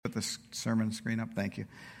put the sermon screen up? Thank you.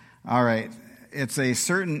 All right. It's a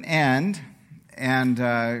certain end, and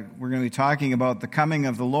we're going to be talking about the coming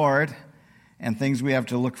of the Lord and things we have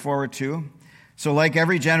to look forward to. So like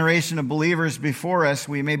every generation of believers before us,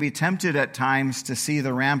 we may be tempted at times to see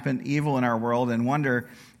the rampant evil in our world and wonder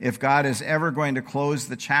if God is ever going to close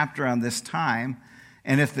the chapter on this time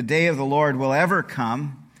and if the day of the Lord will ever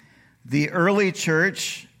come. The early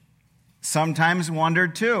church sometimes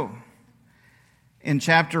wondered too. In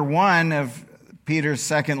chapter 1 of Peter's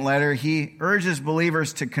second letter, he urges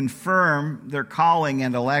believers to confirm their calling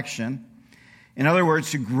and election. In other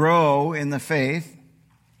words, to grow in the faith.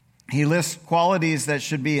 He lists qualities that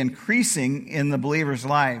should be increasing in the believers'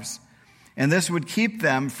 lives, and this would keep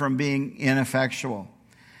them from being ineffectual.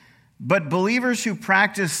 But believers who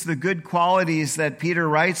practice the good qualities that Peter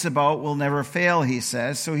writes about will never fail, he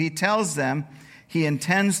says. So he tells them he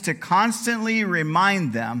intends to constantly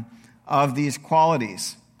remind them of these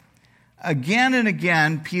qualities. Again and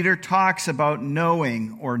again, Peter talks about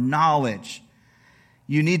knowing or knowledge.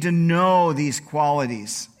 You need to know these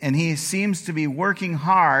qualities. And he seems to be working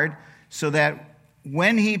hard so that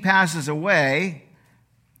when he passes away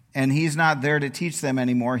and he's not there to teach them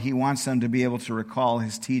anymore, he wants them to be able to recall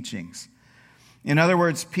his teachings. In other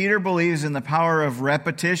words, Peter believes in the power of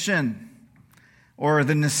repetition or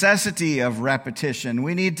the necessity of repetition.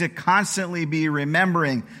 We need to constantly be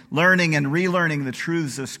remembering, learning, and relearning the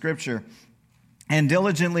truths of Scripture and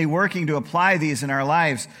diligently working to apply these in our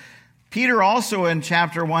lives. Peter also in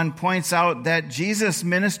chapter 1 points out that Jesus'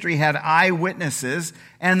 ministry had eyewitnesses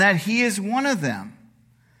and that he is one of them.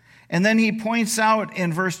 And then he points out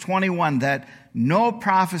in verse 21 that no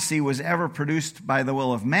prophecy was ever produced by the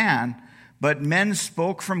will of man, but men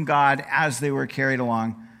spoke from God as they were carried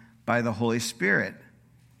along by the Holy Spirit.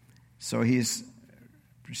 So he's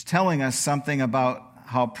telling us something about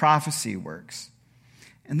how prophecy works.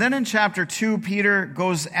 And then in chapter 2, Peter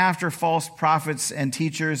goes after false prophets and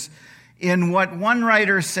teachers in what one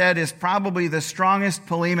writer said is probably the strongest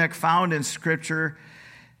polemic found in Scripture.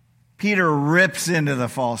 Peter rips into the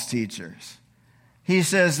false teachers. He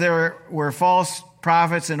says there were false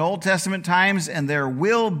prophets in Old Testament times, and there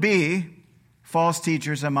will be false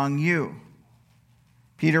teachers among you.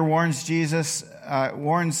 Peter warns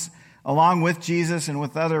along with Jesus and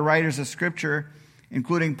with other writers of Scripture,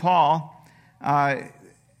 including Paul,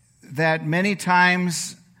 that many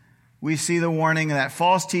times we see the warning that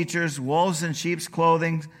false teachers, wolves in sheep's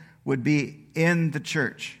clothing, would be in the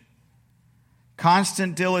church.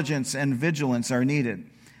 Constant diligence and vigilance are needed.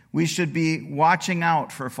 We should be watching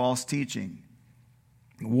out for false teaching,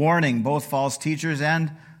 warning both false teachers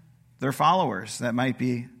and their followers that might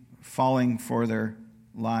be falling for their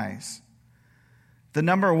lies. The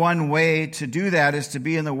number one way to do that is to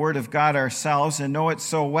be in the Word of God ourselves and know it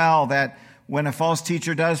so well that when a false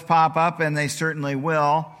teacher does pop up, and they certainly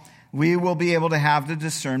will, we will be able to have the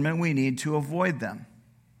discernment we need to avoid them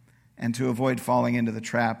and to avoid falling into the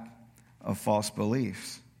trap of false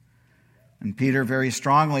beliefs. And Peter very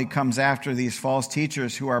strongly comes after these false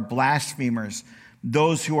teachers who are blasphemers,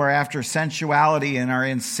 those who are after sensuality and are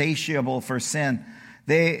insatiable for sin.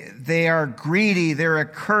 They are greedy, they're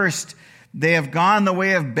accursed, they have gone the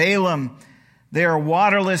way of Balaam. They are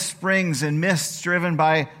waterless springs and mists driven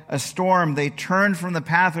by a storm. They turn from the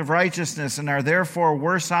path of righteousness and are therefore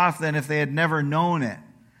worse off than if they had never known it.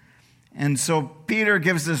 And so Peter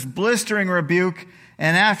gives this blistering rebuke,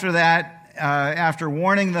 and after that, after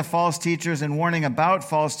warning the false teachers and warning about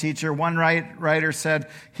false teacher, one writer said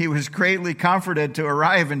he was greatly comforted to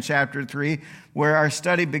arrive in chapter 3, where our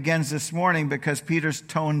study begins this morning, because Peter's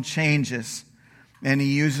tone changes and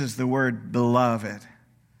he uses the word beloved.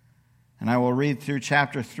 And I will read through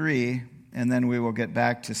chapter 3, and then we will get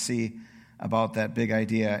back to see about that big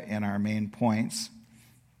idea in our main points.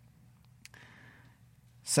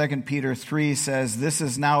 2 Peter 3 says, "This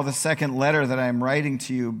is now the second letter that I am writing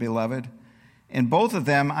to you, beloved. In both of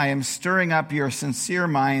them I am stirring up your sincere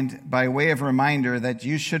mind by way of reminder that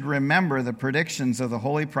you should remember the predictions of the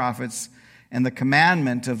holy prophets and the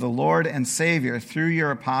commandment of the Lord and Savior through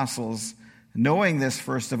your apostles, knowing this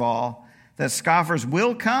first of all, that scoffers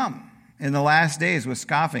will come in the last days with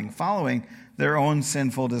scoffing, following their own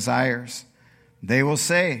sinful desires. They will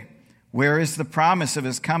say, 'Where is the promise of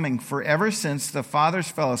his coming?' For ever since the fathers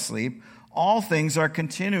fell asleep, all things are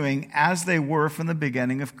continuing as they were from the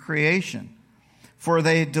beginning of creation. For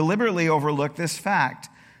they deliberately overlook this fact,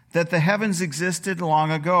 that the heavens existed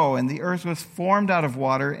long ago, and the earth was formed out of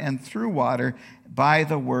water and through water by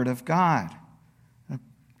the word of God." It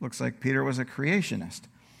looks like Peter was a creationist.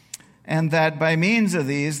 "And that by means of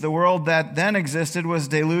these, the world that then existed was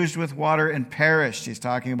deluged with water and perished." He's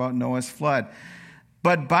talking about Noah's flood.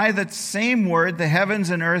 But by the same word, the heavens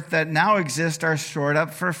and earth that now exist are stored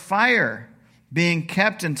up for fire, being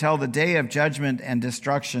kept until the day of judgment and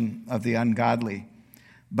destruction of the ungodly.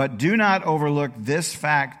 But do not overlook this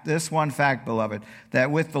one fact, beloved,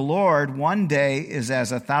 that with the Lord 1 day is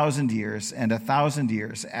as 1,000 years, and 1,000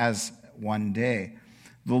 years as 1 day.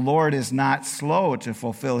 The Lord is not slow to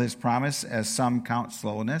fulfill his promise, as some count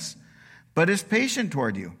slowness, but is patient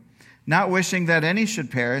toward you, not wishing that any should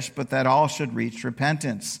perish, but that all should reach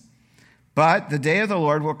repentance. But the day of the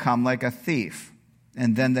Lord will come like a thief,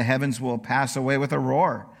 and then the heavens will pass away with a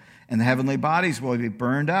roar, and the heavenly bodies will be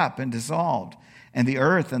burned up and dissolved, and the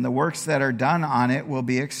earth and the works that are done on it will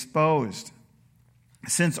be exposed.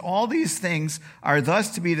 Since all these things are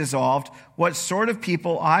thus to be dissolved, what sort of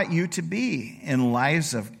people ought you to be in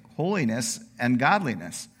lives of holiness and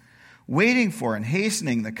godliness, waiting for and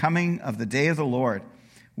hastening the coming of the day of the Lord,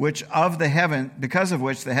 because of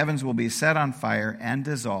which the heavens will be set on fire and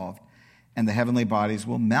dissolved, and the heavenly bodies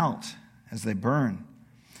will melt as they burn.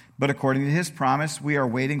 But according to his promise, we are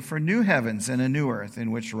waiting for new heavens and a new earth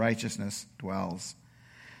in which righteousness dwells.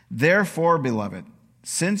 Therefore, beloved,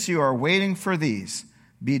 since you are waiting for these,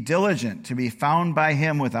 be diligent to be found by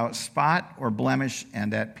him without spot or blemish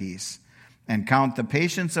and at peace, and count the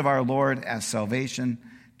patience of our Lord as salvation,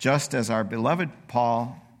 just as our beloved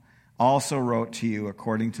Paul also wrote to you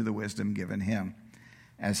according to the wisdom given him,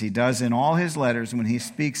 as he does in all his letters when he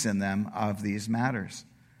speaks in them of these matters.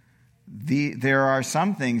 There are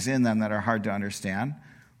some things in them that are hard to understand,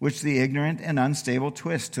 which the ignorant and unstable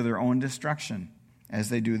twist to their own destruction, as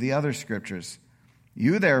they do the other scriptures.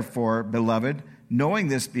 You therefore, beloved, knowing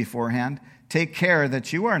this beforehand, take care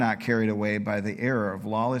that you are not carried away by the error of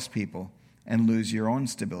lawless people and lose your own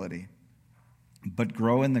stability, but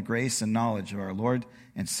grow in the grace and knowledge of our Lord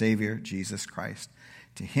and Savior, Jesus Christ.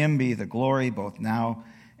 To him be the glory both now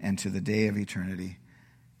and to the day of eternity.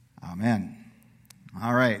 Amen.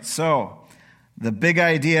 All right, so the big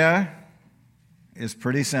idea is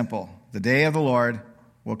pretty simple. The day of the Lord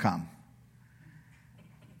will come.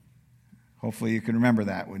 Hopefully you can remember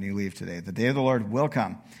that when you leave today. The day of the Lord will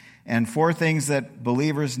come. And 4 things that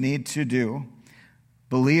believers need to do.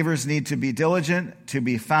 Believers need to be diligent to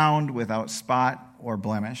be found without spot or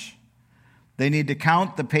blemish. They need to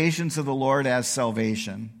count the patience of the Lord as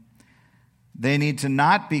salvation. They need to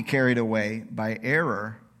not be carried away by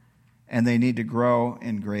error, and they need to grow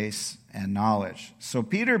in grace and knowledge. So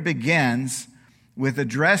Peter begins with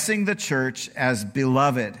addressing the church as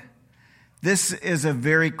beloved. This is a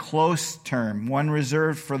very close term, one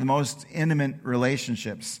reserved for the most intimate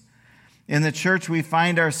relationships. In the church, we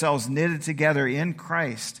find ourselves knitted together in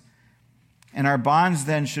Christ, and our bonds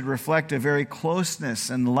then should reflect a very closeness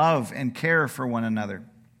and love and care for one another.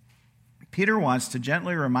 Peter wants to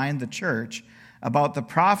gently remind the church about the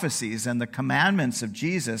prophecies and the commandments of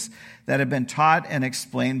Jesus that have been taught and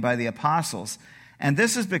explained by the apostles. And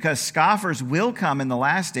this is because scoffers will come in the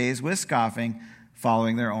last days with scoffing,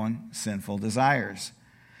 following their own sinful desires.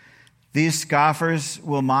 These scoffers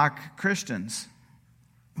will mock Christians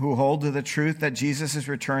who hold to the truth that Jesus is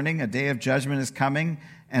returning, a day of judgment is coming,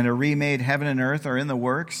 and a remade heaven and earth are in the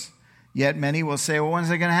works. Yet many will say, well, when is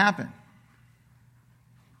it going to happen?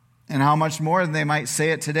 And how much more than they might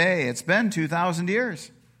say it today? It's been 2,000 years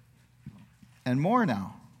and more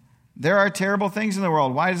now. There are terrible things in the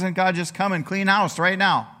world. Why doesn't God just come and clean house right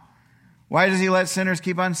now? Why does he let sinners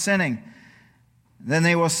keep on sinning? Then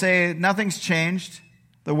they will say, nothing's changed.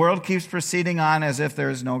 The world keeps proceeding on as if there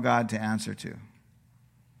is no God to answer to.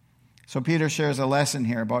 So Peter shares a lesson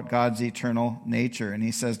here about God's eternal nature. And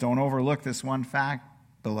he says, don't overlook this one fact,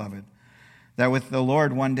 beloved, that with the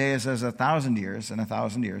Lord 1 day is as 1,000 years, and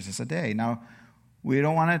 1,000 years is a day. Now, we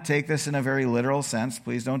don't want to take this in a very literal sense.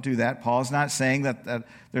 Please don't do that. Paul's not saying that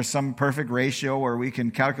there's some perfect ratio where we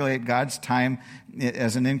can calculate God's time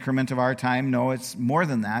as an increment of our time. No, it's more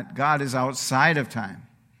than that. God is outside of time.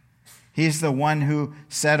 He's the one who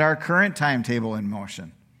set our current timetable in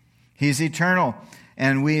motion. He's eternal,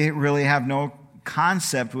 and we really have no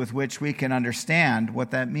concept with which we can understand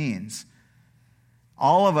what that means.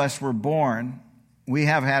 All of us were born. We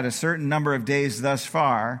have had a certain number of days thus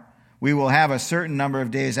far. We will have a certain number of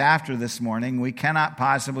days after this morning. We cannot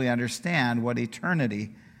possibly understand what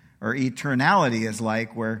eternity or eternality is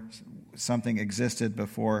like, where something existed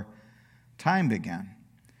before time began.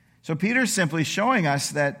 So Peter's simply showing us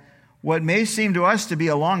that what may seem to us to be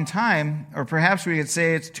a long time, or perhaps we could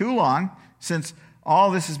say it's too long, since all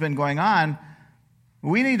this has been going on,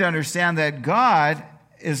 we need to understand that God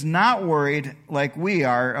is not worried like we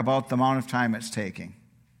are about the amount of time it's taking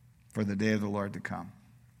for the day of the Lord to come.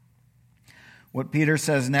 What Peter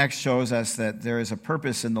says next shows us that there is a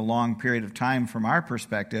purpose in the long period of time from our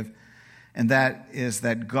perspective, and that is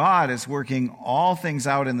that God is working all things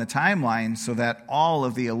out in the timeline so that all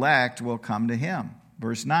of the elect will come to him.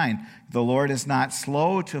 Verse 9, the Lord is not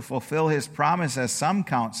slow to fulfill his promise, as some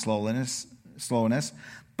count slowness,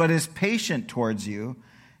 but is patient towards you,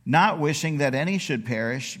 not wishing that any should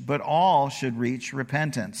perish, but all should reach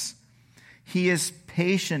repentance. He is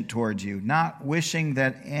patient towards you, not wishing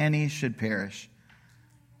that any should perish.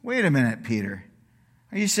 Wait a minute, Peter.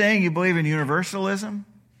 Are you saying you believe in universalism?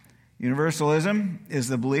 Universalism is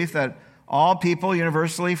the belief that all people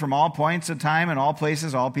universally, from all points of time and all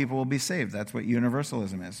places, all people will be saved. That's what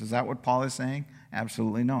universalism is. Is that what Paul is saying?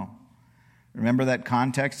 Absolutely no. Remember that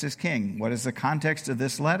context is king. What is the context of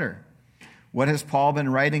this letter? What has Paul been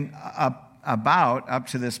writing about up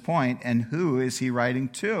to this point, and who is he writing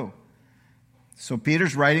to? So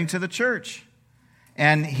Peter's writing to the church,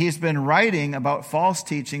 and he's been writing about false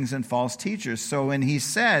teachings and false teachers. So when he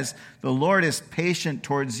says the Lord is patient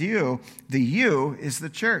towards you, the you is the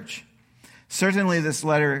church. Certainly this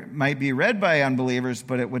letter might be read by unbelievers,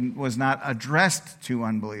 but it was not addressed to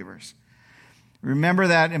unbelievers. Remember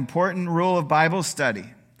that important rule of Bible study,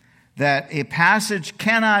 that a passage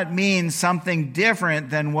cannot mean something different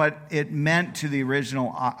than what it meant to the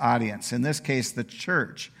original audience. In this case, the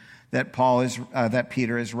church that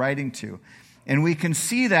Peter is writing to. And we can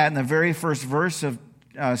see that in the very first verse of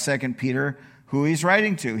 2 Peter, who he's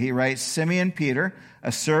writing to. He writes, Simeon Peter,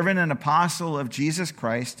 a servant and apostle of Jesus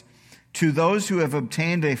Christ, to those who have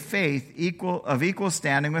obtained a faith of equal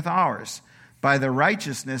standing with ours, by the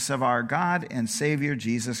righteousness of our God and Savior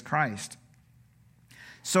Jesus Christ.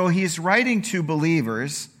 So he's writing to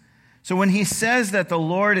believers. So when he says that the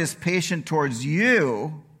Lord is patient towards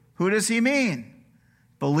you, who does he mean?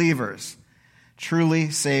 Believers,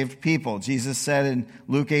 truly saved people. Jesus said in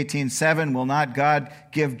Luke 18:7, will not God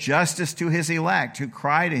give justice to his elect who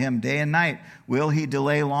cry to him day and night? Will he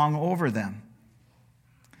delay long over them?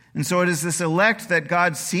 And so it is this elect that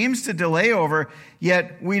God seems to delay over,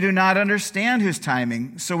 yet we do not understand his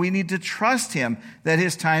timing. So we need to trust him that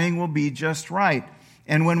his timing will be just right.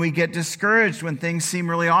 And when we get discouraged, when things seem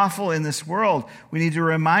really awful in this world, we need to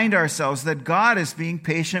remind ourselves that God is being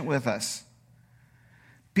patient with us.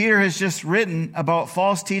 Peter has just written about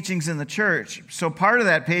false teachings in the church. So part of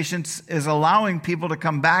that patience is allowing people to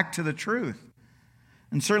come back to the truth.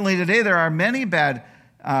 And certainly today there are many bad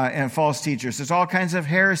and false teachers. There's all kinds of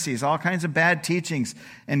heresies, all kinds of bad teachings.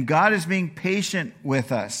 And God is being patient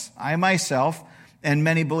with us. I myself and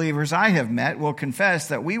many believers I have met will confess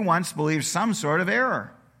that we once believed some sort of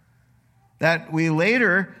error that we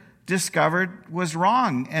later discovered was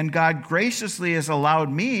wrong. And God graciously has allowed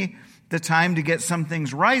me the time to get some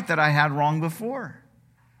things right that I had wrong before.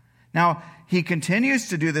 Now, he continues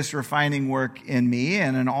to do this refining work in me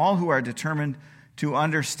and in all who are determined to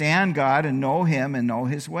understand God and know him and know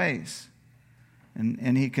his ways.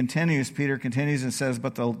 And he continues, Peter continues and says,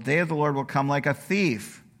 but the day of the Lord will come like a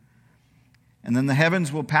thief. And then the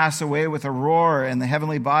heavens will pass away with a roar, and the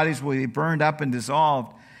heavenly bodies will be burned up and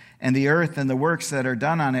dissolved, and the earth and the works that are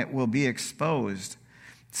done on it will be exposed.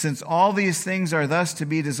 Since all these things are thus to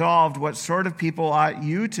be dissolved, what sort of people ought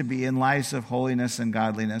you to be in lives of holiness and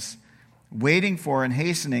godliness, waiting for and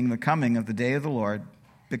hastening the coming of the day of the Lord,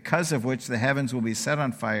 because of which the heavens will be set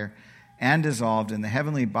on fire and dissolved, and the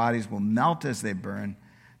heavenly bodies will melt as they burn.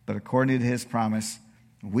 But according to his promise,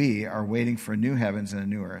 we are waiting for new heavens and a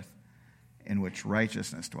new earth in which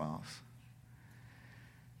righteousness dwells.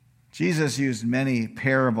 Jesus used many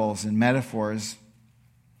parables and metaphors,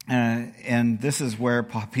 and this is where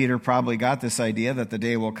Peter probably got this idea that the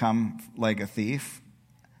day will come like a thief.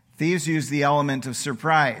 Thieves use the element of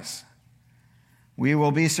surprise. We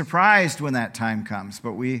will be surprised when that time comes,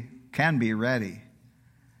 but we can be ready.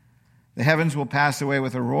 The heavens will pass away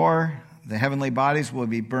with a roar. The heavenly bodies will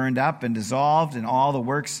be burned up and dissolved, and all the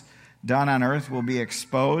works done on earth will be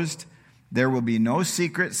exposed. There will be no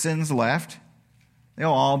secret sins left.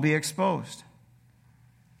 They'll all be exposed.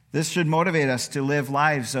 This should motivate us to live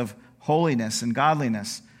lives of holiness and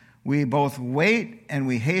godliness. We both wait and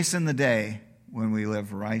we hasten the day when we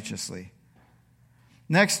live righteously.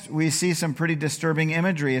 Next, we see some pretty disturbing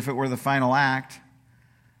imagery if it were the final act,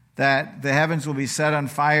 that the heavens will be set on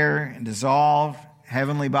fire and dissolved,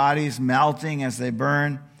 heavenly bodies melting as they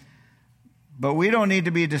burn. But we don't need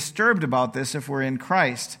to be disturbed about this if we're in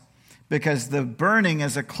Christ, because the burning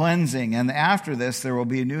is a cleansing, and after this there will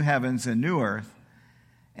be new heavens and new earth,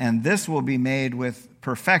 and this will be made with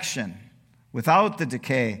perfection, without the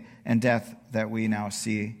decay and death that we now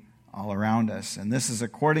see all around us. And this is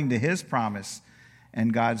according to his promise,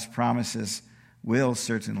 and God's promises will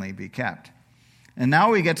certainly be kept. And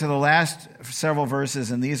now we get to the last several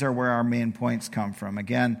verses, and these are where our main points come from.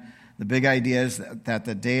 Again, the big idea is that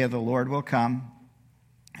the day of the Lord will come.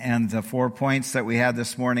 And the 4 points that we had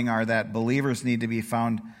this morning are that believers need to be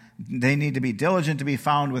found, they need to be diligent to be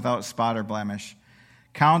found without spot or blemish.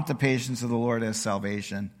 Count the patience of the Lord as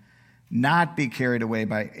salvation. Not be carried away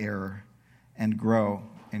by error, and grow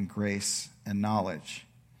in grace and knowledge.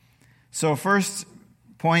 So first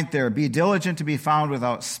point there, be diligent to be found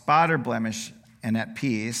without spot or blemish and at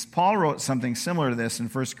peace. Paul wrote something similar to this in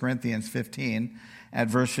 1 Corinthians 15. At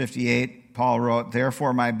verse 58, Paul wrote,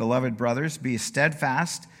 "Therefore, my beloved brothers, be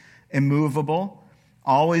steadfast, immovable,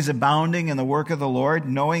 always abounding in the work of the Lord,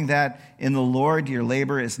 knowing that in the Lord your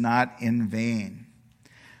labor is not in vain."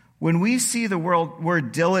 When we see the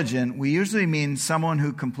word diligent, we usually mean someone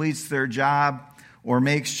who completes their job or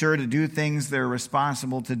makes sure to do things they're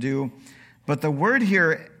responsible to do. But the word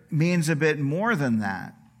here means a bit more than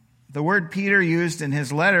that. The word Peter used in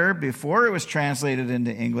his letter before it was translated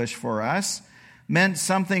into English for us meant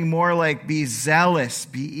something more like be zealous,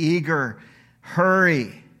 be eager,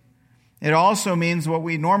 hurry. It also means what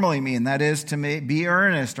we normally mean, that is to be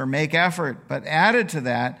earnest or make effort. But added to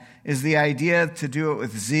that is the idea to do it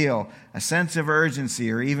with zeal, a sense of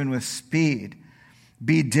urgency, or even with speed.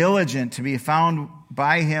 Be diligent to be found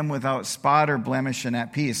by him without spot or blemish and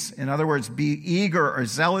at peace. In other words, be eager or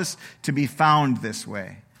zealous to be found this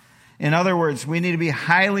way. In other words, we need to be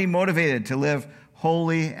highly motivated to live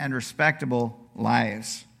holy and respectable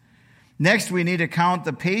lives. Next, we need to count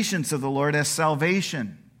the patience of the Lord as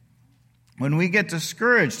salvation. When we get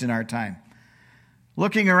discouraged in our time,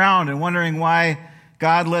 looking around and wondering why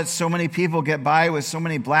God lets so many people get by with so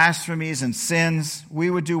many blasphemies and sins, we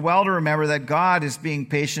would do well to remember that God is being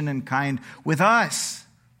patient and kind with us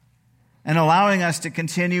and allowing us to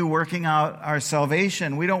continue working out our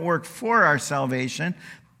salvation. We don't work for our salvation,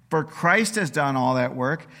 for Christ has done all that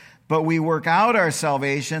work, but we work out our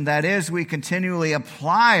salvation. That is, we continually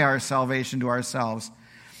apply our salvation to ourselves.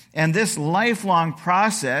 And this lifelong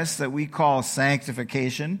process that we call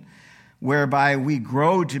sanctification, whereby we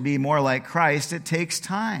grow to be more like Christ, it takes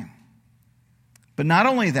time. But not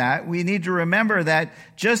only that, we need to remember that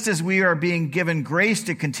just as we are being given grace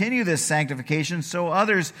to continue this sanctification, so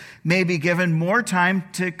others may be given more time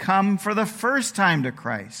to come for the first time to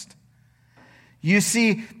Christ. You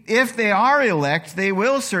see, if they are elect, they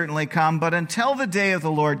will certainly come, but until the day of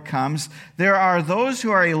the Lord comes, there are those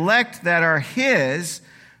who are elect that are His,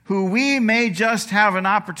 who we may just have an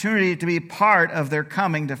opportunity to be part of their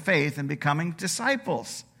coming to faith and becoming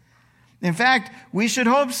disciples. In fact, we should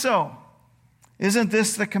hope so. Isn't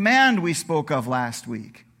this the command we spoke of last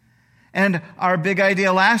week? And our big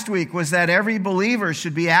idea last week was that every believer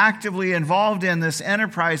should be actively involved in this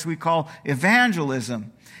enterprise we call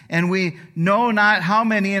evangelism. And we know not how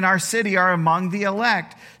many in our city are among the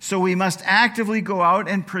elect, so we must actively go out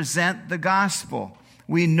and present the gospel.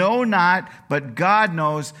 We know not, but God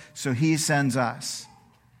knows, so He sends us.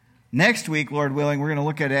 Next week, Lord willing, we're going to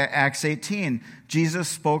look at Acts 18. Jesus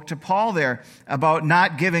spoke to Paul there about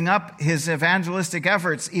not giving up his evangelistic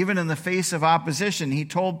efforts, even in the face of opposition. He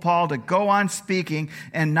told Paul to go on speaking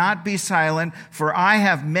and not be silent, for I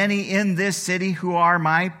have many in this city who are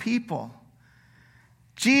my people.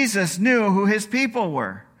 Jesus knew who his people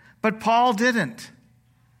were, but Paul didn't.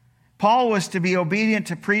 Paul was to be obedient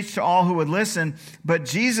to preach to all who would listen, but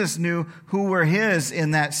Jesus knew who were his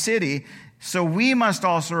in that city. So we must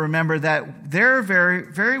also remember that there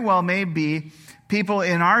very, very well may be people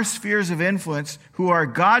in our spheres of influence who are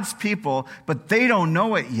God's people, but they don't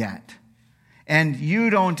know it yet. And you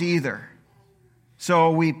don't either. So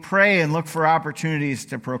we pray and look for opportunities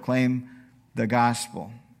to proclaim the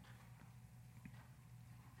gospel.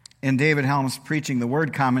 In David Helm's Preaching the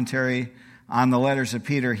Word commentary on the letters of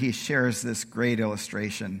Peter, he shares this great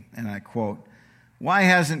illustration, and I quote, "Why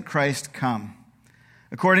hasn't Christ come?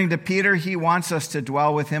 According to Peter, he wants us to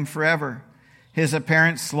dwell with him forever. His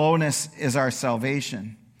apparent slowness is our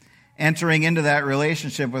salvation. Entering into that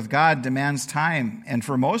relationship with God demands time, and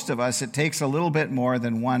for most of us, it takes a little bit more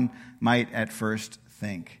than one might at first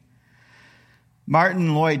think."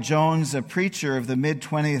 Martin Lloyd-Jones, a preacher of the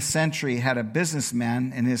mid-20th century, had a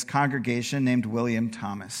businessman in his congregation named William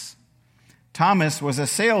Thomas. Thomas was a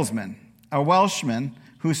salesman, a Welshman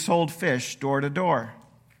who sold fish door to door.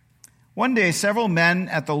 One day, several men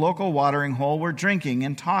at the local watering hole were drinking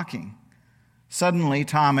and talking. Suddenly,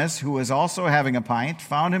 Thomas, who was also having a pint,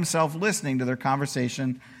 found himself listening to their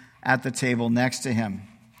conversation at the table next to him.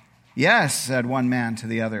 "Yes," said one man to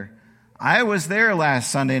the other, "I was there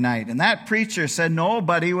last Sunday night, and that preacher said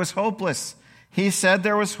nobody was hopeless. He said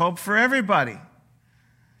there was hope for everybody."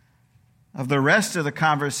 Of the rest of the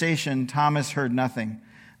conversation, Thomas heard nothing.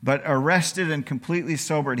 But arrested and completely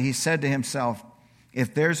sobered, he said to himself,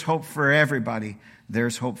 if there's hope for everybody,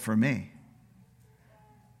 there's hope for me.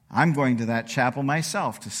 I'm going to that chapel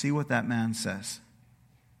myself to see what that man says.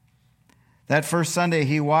 That first Sunday,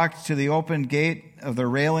 he walked to the open gate of the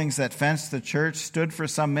railings that fenced the church, stood for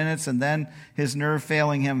some minutes, and then, his nerve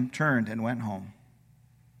failing him, turned and went home.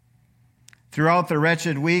 Throughout the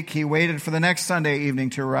wretched week, he waited for the next Sunday evening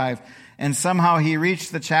to arrive, and somehow he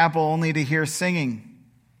reached the chapel only to hear singing.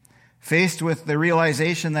 Faced with the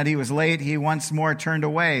realization that he was late, he once more turned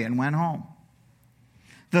away and went home.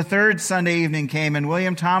 The third Sunday evening came, and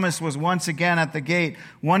William Thomas was once again at the gate,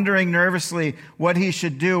 wondering nervously what he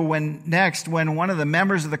should do when one of the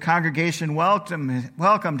members of the congregation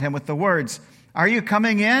welcomed him with the words, "Are you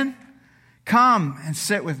coming in? Come and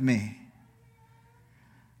sit with me."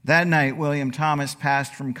 That night, William Thomas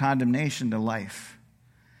passed from condemnation to life.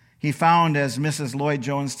 He found, as Mrs.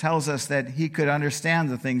 Lloyd-Jones tells us, that he could understand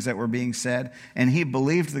the things that were being said, and he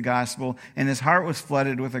believed the gospel, and his heart was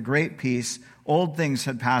flooded with a great peace. Old things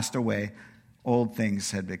had passed away. Old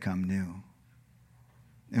things had become new.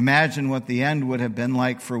 Imagine what the end would have been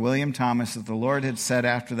like for William Thomas if the Lord had said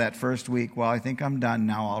after that first week, "Well, I think I'm done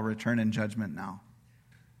now. I'll return in judgment now."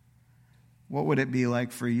 What would it be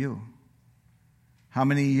like for you? How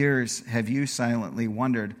many years have you silently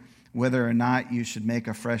wondered whether or not you should make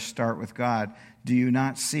a fresh start with God? Do you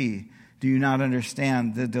not see? Do you not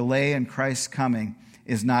understand? The delay in Christ's coming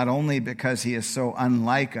is not only because he is so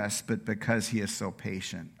unlike us, but because he is so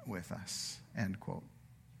patient with us. End quote.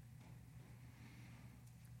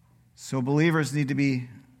 So believers need to be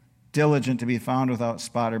diligent to be found without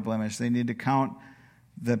spot or blemish. They need to count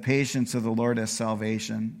the patience of the Lord as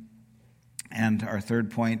salvation. And our third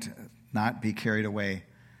point, not be carried away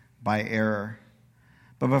by error.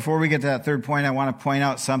 But before we get to that third point, I want to point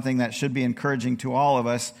out something that should be encouraging to all of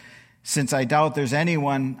us, since I doubt there's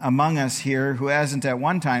anyone among us here who hasn't at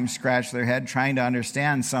one time scratched their head trying to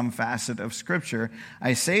understand some facet of Scripture.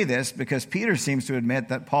 I say this because Peter seems to admit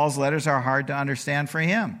that Paul's letters are hard to understand for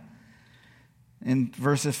him. In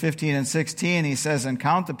verses 15 and 16, he says, "And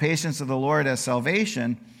count the patience of the Lord as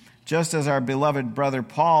salvation, just as our beloved brother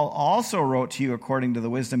Paul also wrote to you according to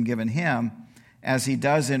the wisdom given him, as he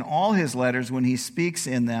does in all his letters when he speaks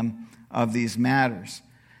in them of these matters.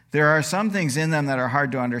 There are some things in them that are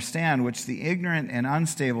hard to understand, which the ignorant and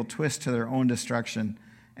unstable twist to their own destruction,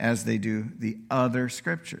 as they do the other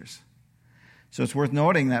Scriptures." So it's worth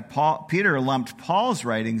noting that Peter lumped Paul's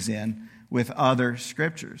writings in with other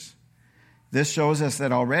Scriptures. This shows us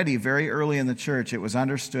that already, very early in the church, it was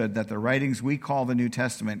understood that the writings we call the New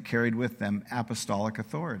Testament carried with them apostolic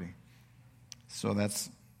authority. So that's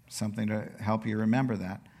something to help you remember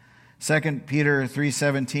that. 2 Peter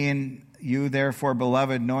 3:17, "You therefore,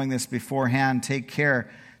 beloved, knowing this beforehand, take care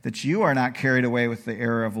that you are not carried away with the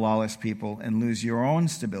error of lawless people and lose your own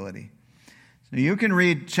stability." So you can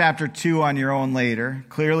read chapter 2 on your own later.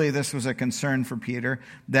 Clearly, this was a concern for Peter.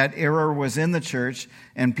 That error was in the church,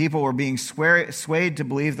 and people were being swayed to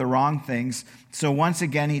believe the wrong things. So once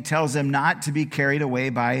again, he tells them not to be carried away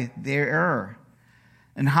by their error.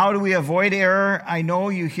 And how do we avoid error? I know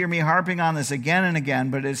you hear me harping on this again and again,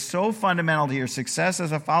 but it is so fundamental to your success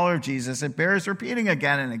as a follower of Jesus, it bears repeating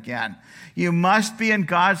again and again. You must be in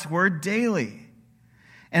God's Word daily.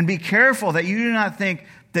 And be careful that you do not think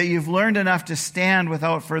that you've learned enough to stand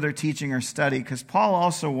without further teaching or study, because Paul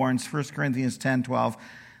also warns, 1 Corinthians 10:12,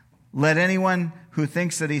 "Let anyone who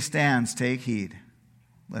thinks that he stands take heed,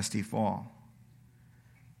 lest he fall."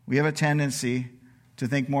 We have a tendency to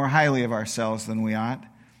think more highly of ourselves than we ought.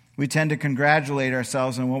 We tend to congratulate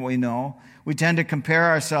ourselves on what we know. We tend to compare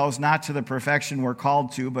ourselves not to the perfection we're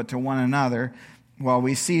called to, but to one another, while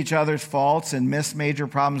we see each other's faults and miss major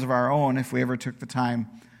problems of our own if we ever took the time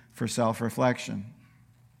for self-reflection.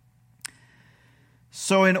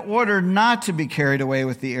 So in order not to be carried away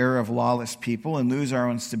with the error of lawless people and lose our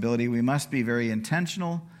own stability, we must be very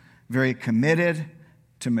intentional, very committed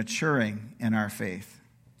to maturing in our faith,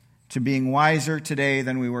 to being wiser today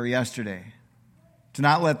than we were yesterday, to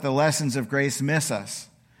not let the lessons of grace miss us.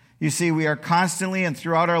 You see, we are constantly and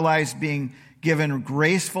throughout our lives being given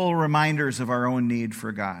graceful reminders of our own need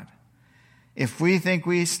for God. If we think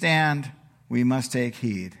we stand, we must take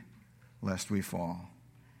heed, lest we fall.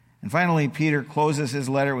 And finally, Peter closes his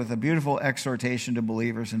letter with a beautiful exhortation to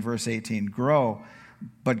believers in verse 18. Grow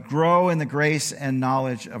in the grace and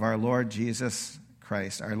knowledge of our Lord Jesus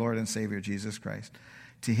Christ, our Lord and Savior Jesus Christ.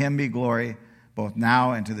 To him be glory both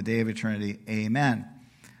now and to the day of eternity. Amen.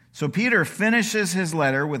 So Peter finishes his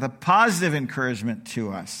letter with a positive encouragement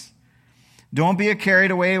to us. Don't be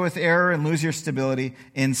carried away with error and lose your stability.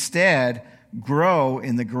 Instead, grow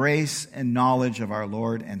in the grace and knowledge of our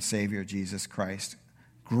Lord and Savior Jesus Christ.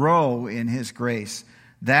 Grow in his grace.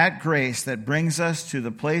 That grace that brings us to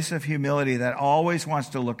the place of humility, that always wants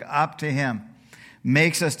to look up to him,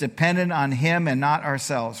 makes us dependent on him and not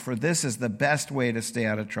ourselves, for this is the best way to stay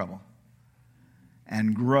out of trouble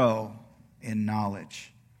and grow in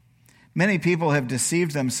knowledge. Many people have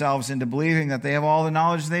deceived themselves into believing that they have all the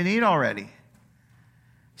knowledge they need already.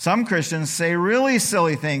 Some Christians say really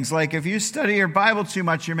silly things like, if you study your Bible too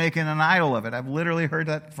much, you're making an idol of it. I've literally heard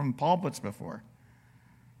that from pulpits before.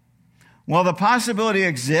 Well, the possibility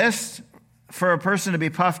exists for a person to be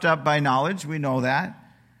puffed up by knowledge. We know that.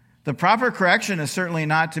 The proper correction is certainly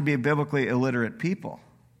not to be biblically illiterate people.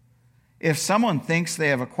 If someone thinks they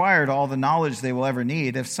have acquired all the knowledge they will ever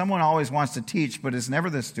need, if someone always wants to teach but is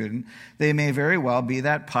never the student, they may very well be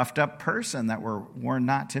that puffed up person that we're warned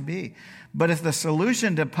not to be. But if the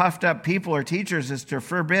solution to puffed up people or teachers is to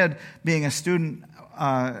forbid being a student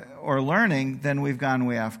or learning, then we've gone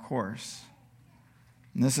way off course.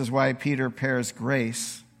 And this is why Peter pairs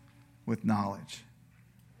grace with knowledge.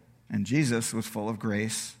 And Jesus was full of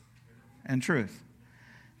grace and truth.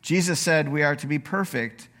 Jesus said we are to be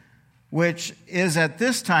perfect, which is at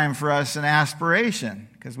this time for us an aspiration,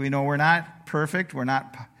 because we know we're not perfect.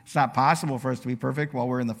 It's not possible for us to be perfect while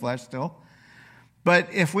we're in the flesh still.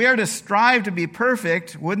 But if we are to strive to be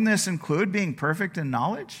perfect, wouldn't this include being perfect in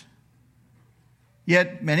knowledge?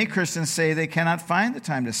 Yet many Christians say they cannot find the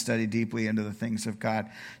time to study deeply into the things of God,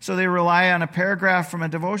 so they rely on a paragraph from a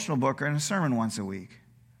devotional book or in a sermon once a week.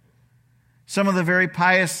 Some of the very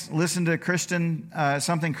pious listen to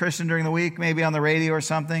something Christian during the week, maybe on the radio or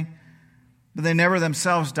something, but they never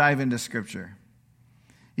themselves dive into Scripture.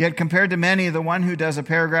 Yet compared to many, the one who does a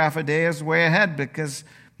paragraph a day is way ahead, because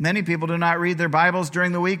many people do not read their Bibles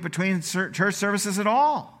during the week between church services at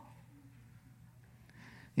all.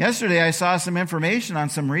 Yesterday, I saw some information on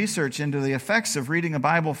some research into the effects of reading a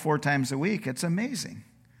Bible 4 times a week. It's amazing.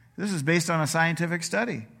 This is based on a scientific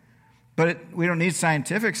study. But we don't need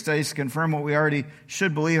scientific studies to confirm what we already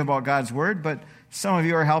should believe about God's Word, but some of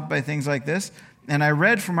you are helped by things like this. And I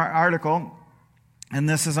read from our article, and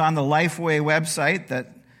this is on the Lifeway website,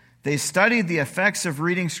 that they studied the effects of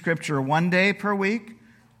reading Scripture 1 day per week,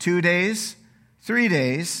 2 days, 3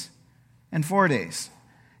 days, and 4 days.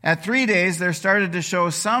 At 3 days, there started to show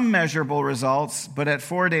some measurable results, but at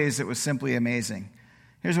 4 days, it was simply amazing.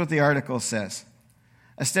 Here's what the article says.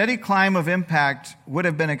 A steady climb of impact would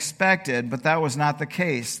have been expected, but that was not the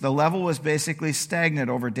case. The level was basically stagnant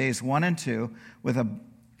over days 1 and 2, with a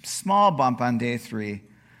small bump on day 3.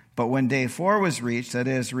 But when day 4 was reached, that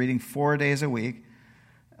is, reading 4 days a week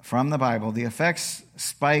from the Bible, the effects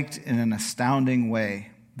spiked in an astounding way.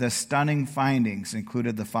 The stunning findings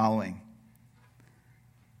included the following.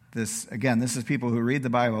 This is people who read the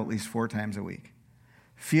Bible at least 4 times a week.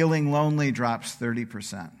 Feeling lonely drops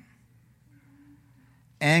 30%.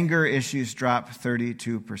 Anger issues drop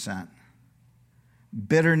 32%.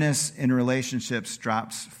 Bitterness in relationships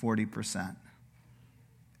drops 40%.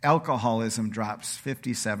 Alcoholism drops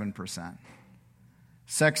 57%.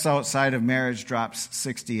 Sex outside of marriage drops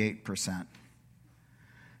 68%.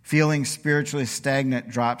 Feeling spiritually stagnant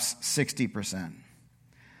drops 60%.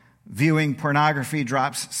 Viewing pornography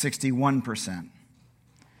drops 61%.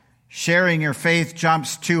 Sharing your faith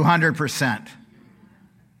jumps 200%.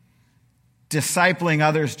 Discipling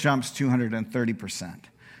others jumps 230%.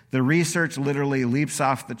 The research literally leaps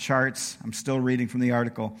off the charts. I'm still reading from the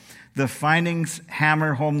article. The findings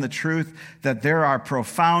hammer home the truth that there are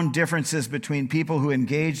profound differences between people who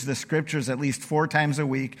engage the Scriptures at least 4 times a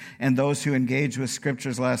week and those who engage with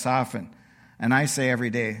Scriptures less often. And I say every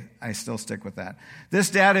day, I still stick with that. This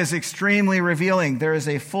data is extremely revealing. There is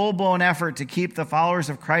a full-blown effort to keep the followers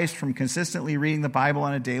of Christ from consistently reading the Bible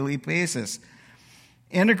on a daily basis.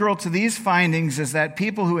 Integral to these findings is that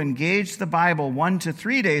people who engage the Bible 1 to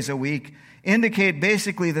 3 days a week indicate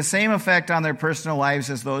basically the same effect on their personal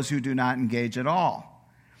lives as those who do not engage at all.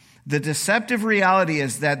 The deceptive reality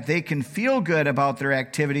is that they can feel good about their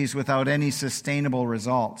activities without any sustainable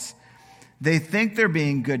results. They think they're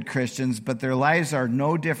being good Christians, but their lives are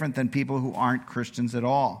no different than people who aren't Christians at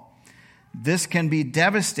all. This can be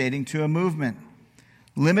devastating to a movement.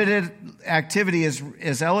 Limited activity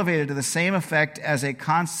is elevated to the same effect as Limited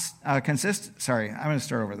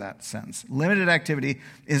activity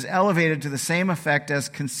is elevated to the same effect as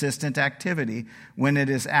consistent activity when it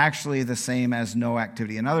is actually the same as no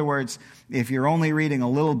activity. In other words, if you're only reading a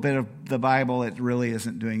little bit of the Bible, it really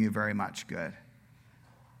isn't doing you very much good.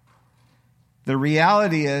 The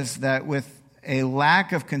reality is that with a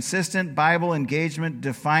lack of consistent Bible engagement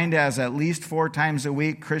defined as at least 4 times a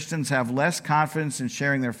week, Christians have less confidence in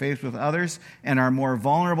sharing their faith with others and are more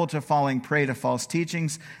vulnerable to falling prey to false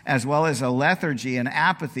teachings, as well as a lethargy and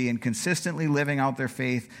apathy in consistently living out their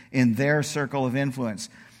faith in their circle of influence.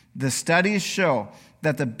 The studies show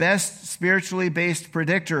that the best spiritually based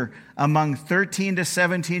predictor among 13 to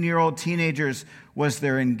 17-year-old teenagers was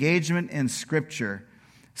their engagement in Scripture.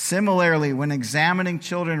 Similarly, when examining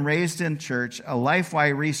children raised in church, a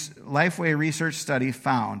Lifeway research study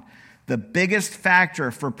found the biggest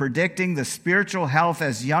factor for predicting the spiritual health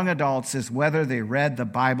as young adults is whether they read the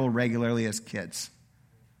Bible regularly as kids.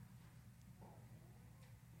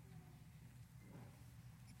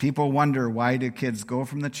 People wonder, why do kids go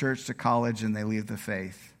from the church to college and they leave the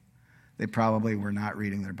faith? They probably were not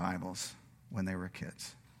reading their Bibles when they were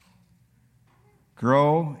kids.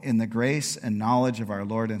 Grow in the grace and knowledge of our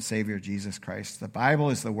Lord and Savior Jesus Christ. The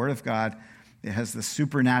Bible is the Word of God. It has the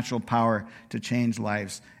supernatural power to change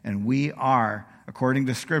lives. And we are, according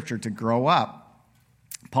to Scripture, to grow up.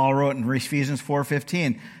 Paul wrote in Ephesians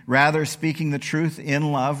 4:15, rather speaking the truth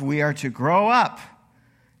in love, we are to grow up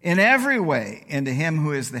in every way into Him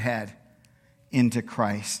who is the head, into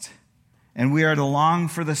Christ. And we are to long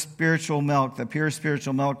for the spiritual milk, the pure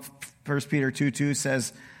spiritual milk. 1 Peter 2:2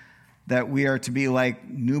 says that we are to be like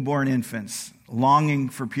newborn infants, longing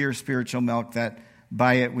for pure spiritual milk, that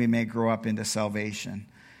by it we may grow up into salvation.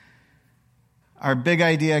 Our big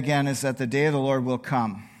idea, again, is that the day of the Lord will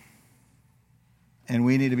come, and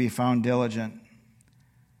we need to be found diligent.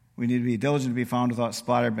 We need to be diligent to be found without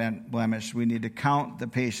spot or blemish. We need to count the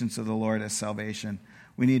patience of the Lord as salvation.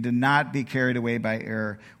 We need to not be carried away by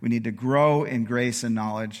error. We need to grow in grace and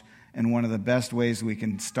knowledge, and one of the best ways we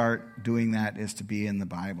can start doing that is to be in the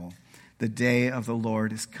Bible. The day of the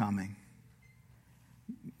Lord is coming.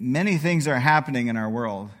 Many things are happening in our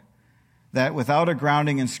world that without a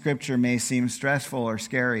grounding in Scripture may seem stressful or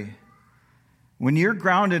scary. When you're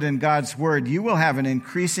grounded in God's Word, you will have an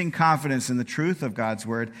increasing confidence in the truth of God's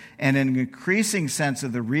Word and an increasing sense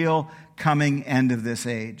of the real coming end of this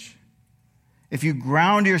age. If you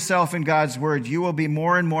ground yourself in God's Word, you will be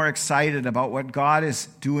more and more excited about what God is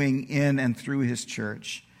doing in and through His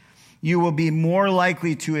church. You will be more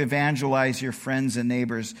likely to evangelize your friends and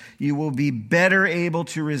neighbors. You will be better able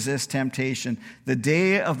to resist temptation. The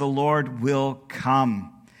day of the Lord will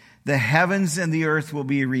come. The heavens and the earth will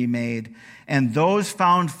be remade, and those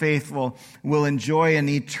found faithful will enjoy an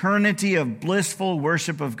eternity of blissful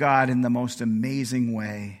worship of God in the most amazing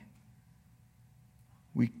way.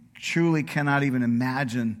 We truly cannot even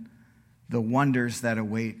imagine the wonders that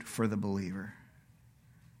await for the believer.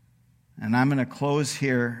 And I'm going to close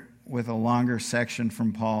here with a longer section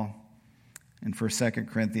from Paul in 2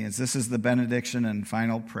 Corinthians. This is the benediction and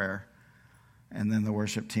final prayer. And then the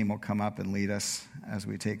worship team will come up and lead us as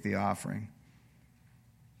we take the offering.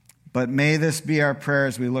 But may this be our prayer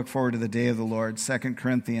as we look forward to the day of the Lord. 2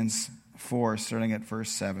 Corinthians 4, starting at verse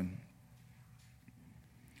 7.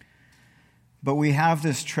 But we have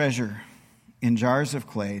this treasure in jars of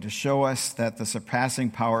clay to show us that the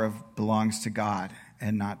surpassing power belongs to God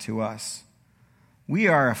and not to us. We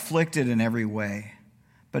are afflicted in every way,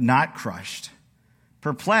 but not crushed,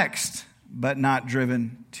 perplexed, but not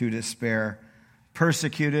driven to despair,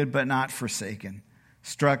 persecuted, but not forsaken,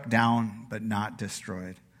 struck down, but not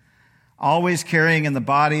destroyed. Always carrying in the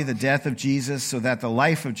body the death of Jesus, so that the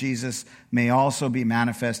life of Jesus may also be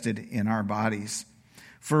manifested in our bodies.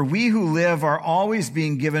 For we who live are always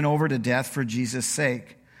being given over to death for Jesus'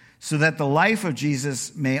 sake, so that the life of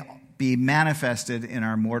Jesus may be manifested in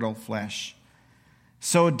our mortal flesh.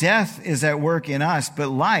 So death is at work in us, but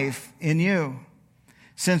life in you.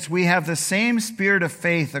 Since we have the same spirit of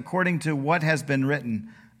faith, according to what has been written,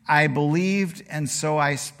 I believed, and so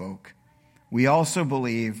I spoke. We also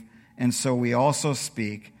believe, and so we also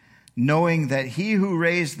speak, knowing that he who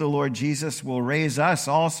raised the Lord Jesus will raise us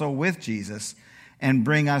also with Jesus and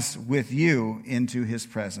bring us with you into his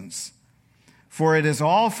presence. For it is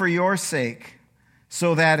all for your sake,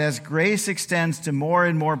 so that as grace extends to more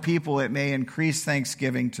and more people, it may increase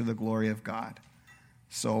thanksgiving to the glory of God.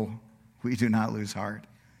 So we do not lose heart.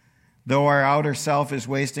 Though our outer self is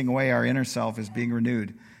wasting away, our inner self is being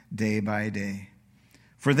renewed day by day.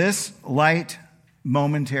 For this light,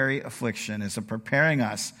 momentary affliction is preparing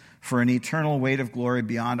us for an eternal weight of glory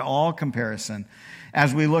beyond all comparison,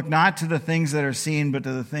 as we look not to the things that are seen, but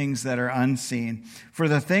to the things that are unseen. For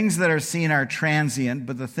the things that are seen are transient,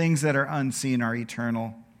 but the things that are unseen are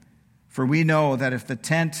eternal. For we know that if the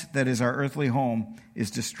tent that is our earthly home is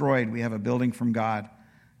destroyed, we have a building from God,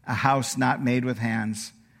 a house not made with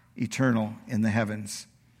hands, eternal in the heavens.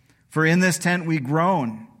 For in this tent we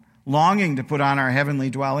groan, longing to put on our heavenly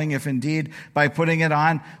dwelling, if indeed by putting it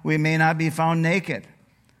on we may not be found naked.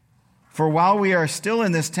 For while we are still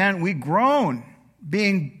in this tent, we groan,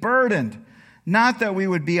 being burdened, not that we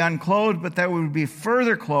would be unclothed, but that we would be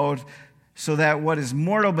further clothed, so that what is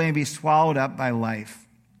mortal may be swallowed up by life.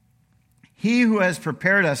 He who has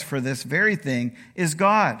prepared us for this very thing is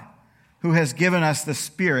God, who has given us the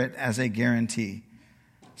Spirit as a guarantee.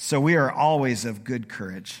 So we are always of good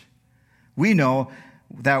courage. We know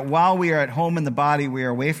that while we are at home in the body, we are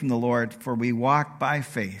away from the Lord, for we walk by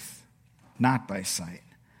faith, not by sight.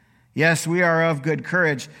 Yes, we are of good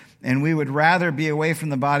courage, and we would rather be away from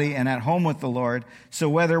the body and at home with the Lord. So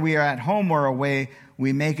whether we are at home or away,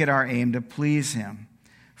 we make it our aim to please him.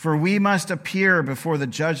 For we must appear before the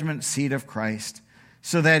judgment seat of Christ,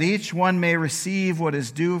 so that each one may receive what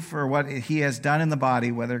is due for what he has done in the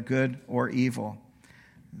body, whether good or evil.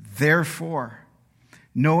 Therefore,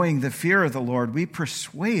 knowing the fear of the Lord, we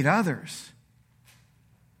persuade others.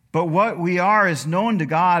 But what we are is known to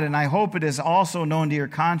God, and I hope it is also known to your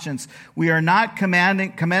conscience. We are not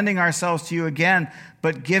commending ourselves to you again,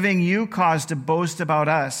 but giving you cause to boast about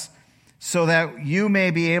us, so that you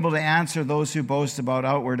may be able to answer those who boast about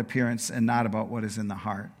outward appearance and not about what is in the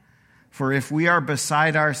heart. For if we are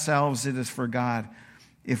beside ourselves, it is for God.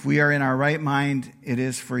 If we are in our right mind, it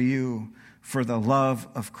is for you. For the love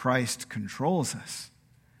of Christ controls us,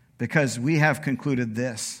 because we have concluded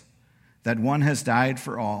this, that one has died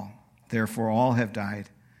for all, therefore all have died.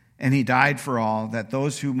 And he died for all, that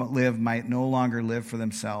those who live might no longer live for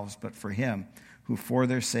themselves, but for him who for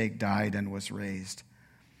their sake died and was raised.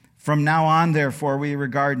 From now on, therefore, we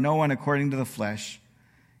regard no one according to the flesh.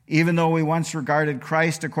 Even though we once regarded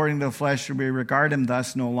Christ according to the flesh, we regard him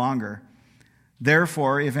thus no longer.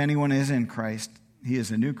 Therefore, if anyone is in Christ, he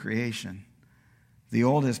is a new creation. The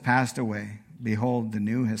old has passed away. Behold, the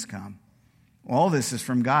new has come. All this is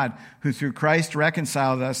from God, who through Christ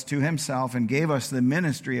reconciled us to himself and gave us the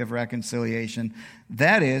ministry of reconciliation.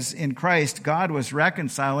 That is, in Christ, God was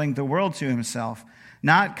reconciling the world to himself,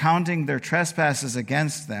 not counting their trespasses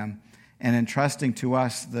against them, and entrusting to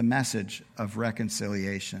us the message of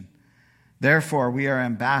reconciliation. Therefore, we are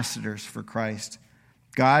ambassadors for Christ,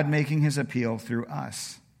 God making his appeal through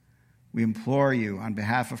us. We implore you on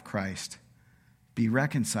behalf of Christ, be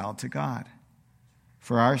reconciled to God.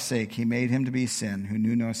 For our sake, he made him to be sin who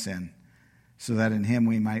knew no sin, so that in him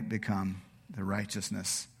we might become the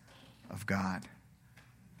righteousness of God.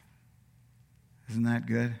 Isn't that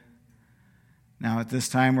good? Now, at this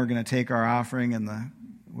time, we're going to take our offering, and the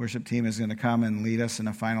worship team is going to come and lead us in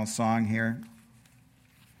a final song here.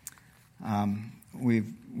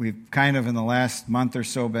 We've kind of in the last month or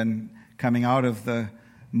so been coming out of the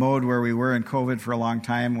mode where we were in COVID for a long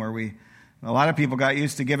time, where a lot of people got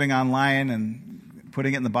used to giving online and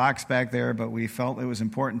putting it in the box back there, but we felt it was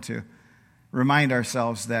important to remind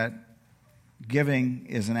ourselves that giving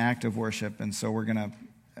is an act of worship, and so we're going to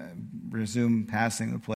resume passing the plate.